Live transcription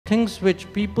things which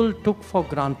people took for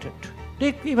granted.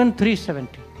 Take even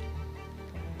 370.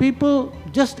 People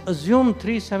just assume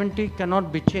 370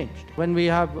 cannot be changed. When we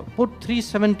have put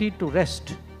 370 to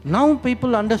rest, now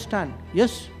people understand,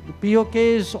 yes, the PoK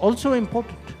is also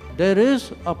important. There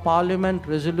is a parliament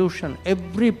resolution.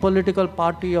 Every political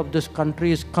party of this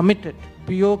country is committed.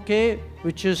 PoK,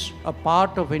 which is a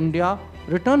part of India,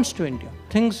 returns to India.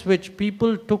 Things which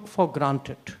people took for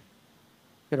granted.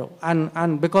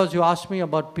 And because you asked me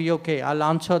about PoK, I'll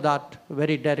answer that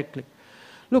very directly.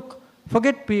 Look,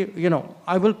 forget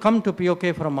I will come to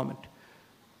PoK for a moment.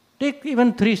 Take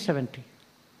even 370.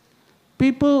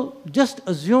 People just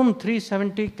assume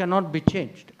 370 cannot be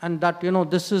changed, and that,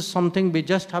 this is something we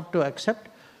just have to accept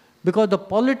because the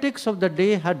politics of the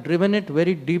day had driven it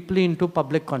very deeply into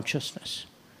public consciousness.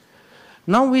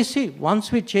 Now we see,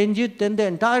 once we change it, then the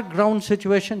entire ground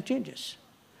situation changes.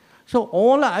 So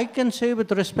all I can say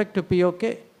with respect to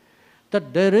PoK,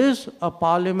 that there is a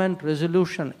parliament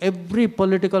resolution. Every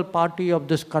political party of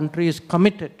this country is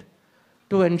committed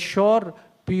to ensure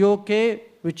PoK,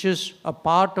 which is a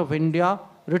part of India,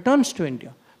 returns to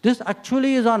India. This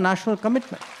actually is our national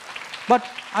commitment. But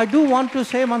I do want to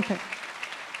say one thing.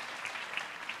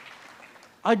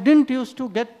 I didn't used to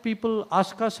get people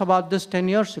ask us about this 10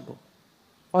 years ago,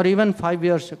 or even 5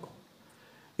 years ago.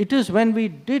 It is when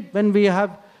we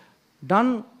have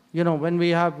done, when we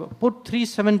have put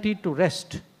 370 to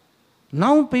rest,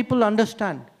 now people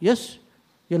understand, yes,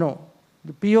 the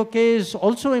PoK is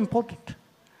also important.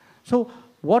 So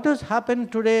what has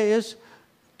happened today is,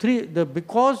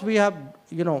 because we have,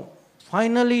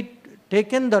 finally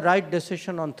taken the right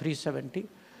decision on 370,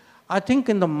 I think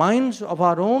in the minds of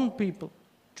our own people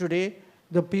today,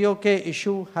 the PoK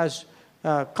issue has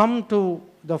come to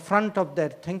the front of their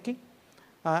thinking.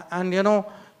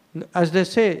 As they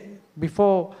say,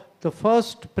 before the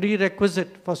first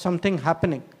prerequisite for something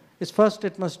happening is first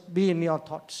it must be in your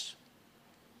thoughts.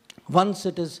 Once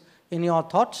it is in your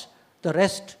thoughts, the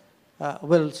rest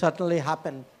will certainly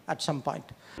happen at some point.